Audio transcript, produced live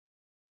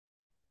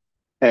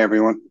Hey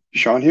everyone,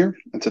 Sean here,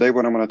 and today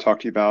what I'm going to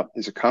talk to you about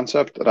is a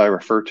concept that I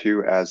refer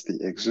to as the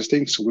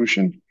existing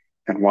solution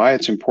and why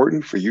it's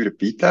important for you to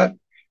beat that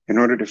in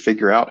order to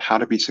figure out how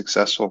to be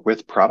successful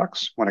with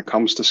products when it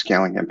comes to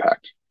scaling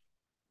impact.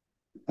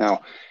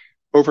 Now,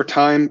 over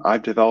time,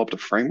 I've developed a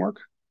framework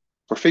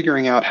for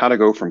figuring out how to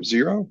go from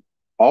zero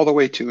all the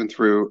way to and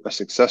through a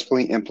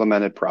successfully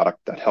implemented product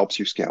that helps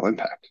you scale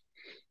impact.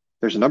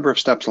 There's a number of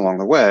steps along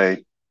the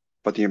way,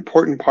 but the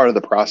important part of the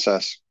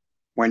process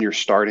when you're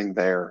starting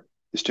there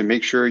is to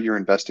make sure you're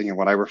investing in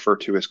what I refer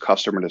to as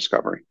customer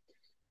discovery.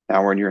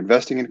 Now, when you're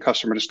investing in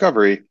customer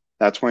discovery,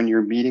 that's when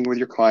you're meeting with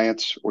your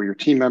clients or your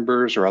team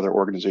members or other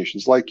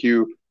organizations like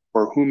you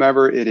or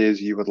whomever it is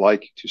you would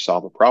like to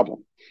solve a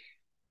problem.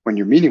 When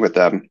you're meeting with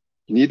them,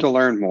 you need to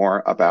learn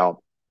more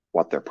about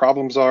what their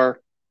problems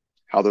are,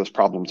 how those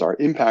problems are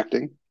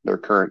impacting their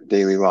current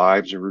daily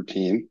lives or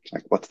routine,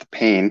 like what's the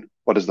pain,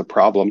 what is the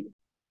problem,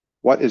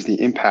 what is the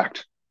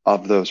impact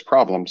of those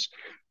problems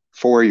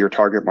for your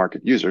target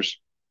market users.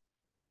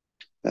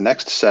 The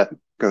next set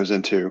goes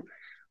into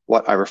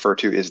what I refer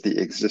to as the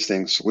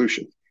existing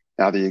solution.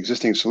 Now, the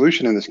existing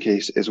solution in this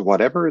case is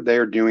whatever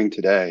they're doing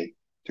today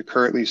to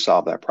currently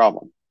solve that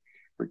problem,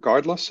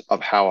 regardless of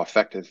how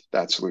effective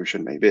that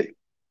solution may be.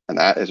 And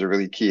that is a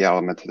really key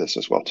element to this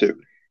as well, too.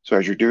 So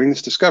as you're doing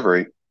this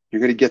discovery, you're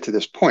going to get to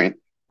this point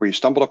where you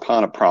stumbled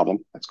upon a problem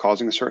that's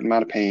causing a certain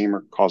amount of pain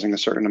or causing a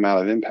certain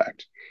amount of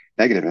impact,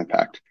 negative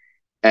impact.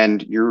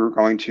 And you're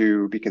going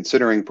to be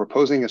considering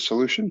proposing a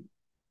solution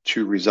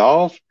to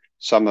resolve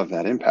some of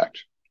that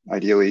impact,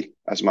 ideally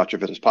as much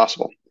of it as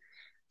possible.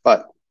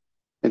 But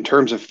in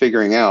terms of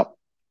figuring out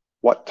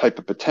what type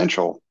of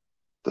potential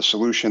the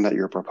solution that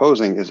you're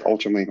proposing is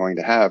ultimately going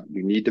to have,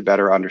 you need to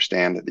better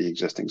understand the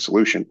existing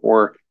solution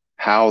or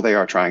how they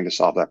are trying to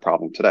solve that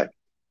problem today.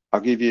 I'll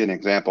give you an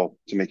example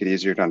to make it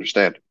easier to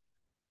understand.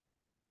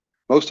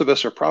 Most of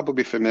us are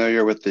probably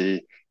familiar with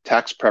the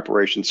tax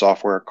preparation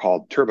software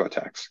called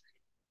TurboTax.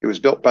 It was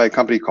built by a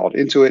company called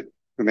Intuit,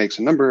 who makes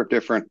a number of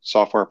different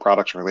software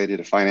products related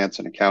to finance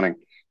and accounting,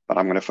 but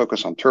I'm going to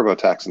focus on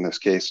TurboTax in this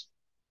case.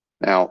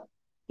 Now,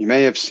 you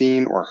may have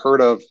seen or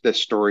heard of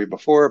this story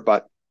before,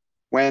 but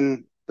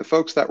when the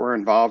folks that were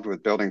involved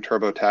with building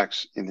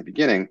TurboTax in the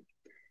beginning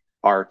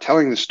are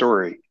telling the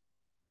story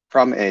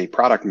from a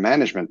product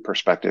management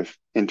perspective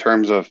in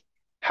terms of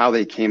how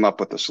they came up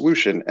with the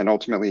solution and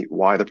ultimately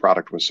why the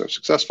product was so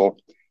successful,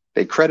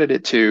 they credit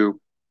it to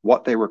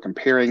what they were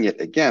comparing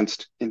it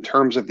against in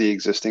terms of the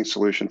existing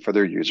solution for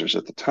their users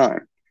at the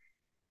time.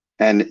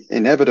 And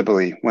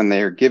inevitably, when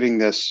they're telling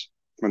this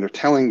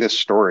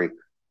story,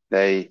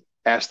 they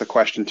ask the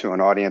question to an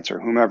audience or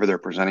whomever they're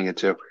presenting it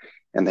to,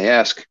 and they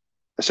ask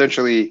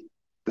essentially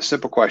the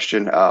simple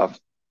question of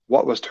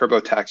what was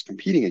TurboTax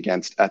competing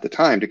against at the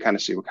time to kind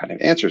of see what kind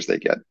of answers they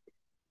get.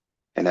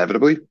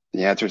 Inevitably,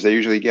 the answers they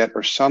usually get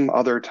are some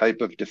other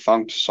type of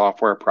defunct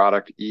software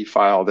product,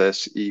 e-file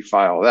this,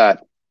 e-file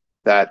that,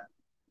 that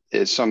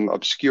is some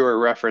obscure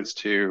reference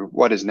to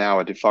what is now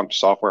a defunct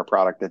software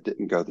product that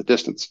didn't go the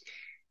distance.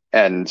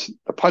 And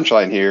the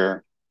punchline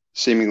here,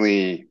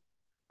 seemingly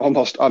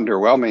almost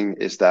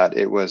underwhelming, is that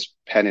it was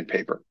pen and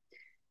paper.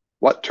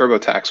 What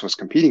TurboTax was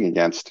competing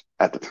against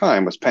at the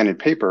time was pen and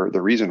paper.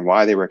 The reason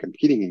why they were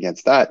competing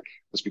against that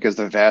was because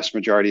the vast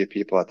majority of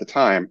people at the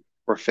time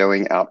were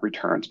filling out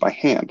returns by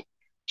hand.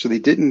 So they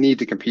didn't need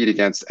to compete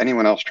against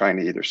anyone else trying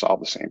to either solve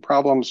the same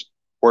problems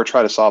or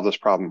try to solve this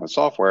problem with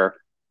software.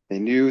 They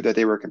knew that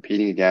they were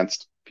competing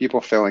against people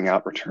filling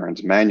out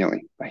returns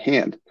manually by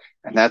hand.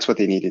 And that's what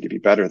they needed to be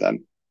better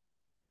than.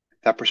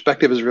 That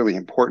perspective is really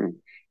important.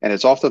 And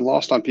it's often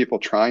lost on people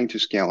trying to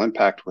scale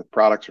impact with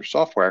products or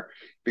software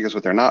because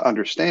what they're not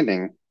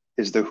understanding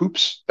is the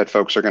hoops that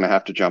folks are going to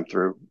have to jump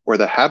through or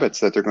the habits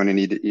that they're going to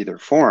need to either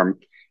form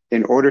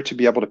in order to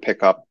be able to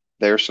pick up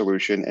their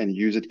solution and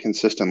use it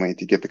consistently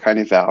to get the kind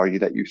of value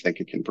that you think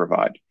it can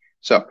provide.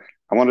 So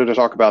I wanted to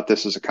talk about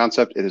this as a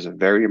concept. It is a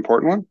very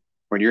important one.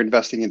 When you're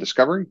investing in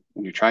discovery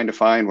and you're trying to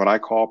find what I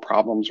call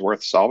problems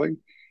worth solving,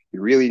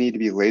 you really need to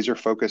be laser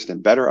focused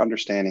and better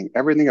understanding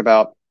everything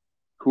about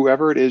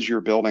whoever it is you're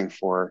building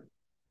for,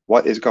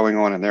 what is going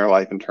on in their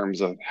life in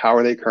terms of how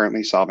are they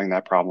currently solving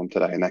that problem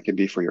today. And that could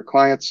be for your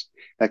clients,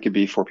 that could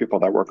be for people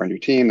that work on your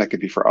team, that could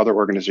be for other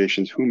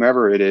organizations,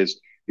 whomever it is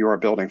you are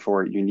building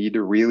for. You need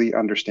to really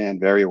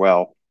understand very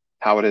well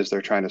how it is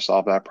they're trying to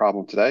solve that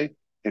problem today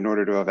in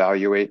order to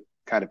evaluate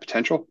kind of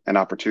potential and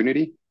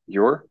opportunity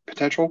your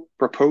potential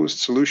proposed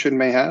solution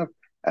may have,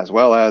 as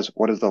well as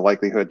what is the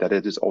likelihood that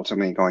it is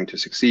ultimately going to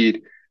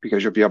succeed,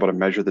 because you'll be able to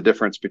measure the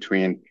difference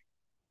between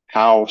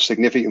how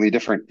significantly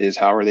different is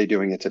how are they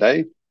doing it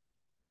today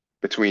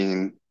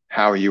between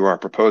how you are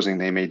proposing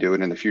they may do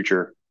it in the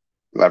future,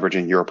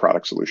 leveraging your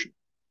product solution.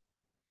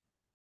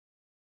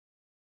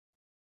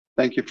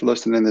 Thank you for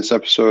listening to this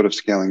episode of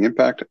Scaling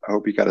Impact. I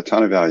hope you got a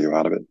ton of value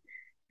out of it.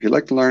 If you'd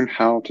like to learn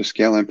how to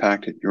scale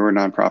impact at your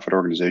nonprofit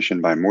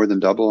organization by more than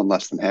double in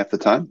less than half the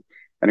time,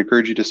 I'd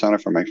encourage you to sign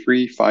up for my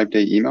free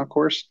 5-day email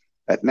course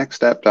at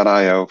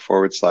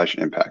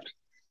nextstep.io/impact.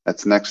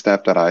 That's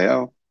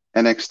nextstep.io,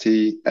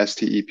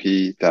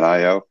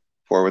 nxtstep.io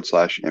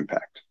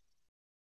 /impact.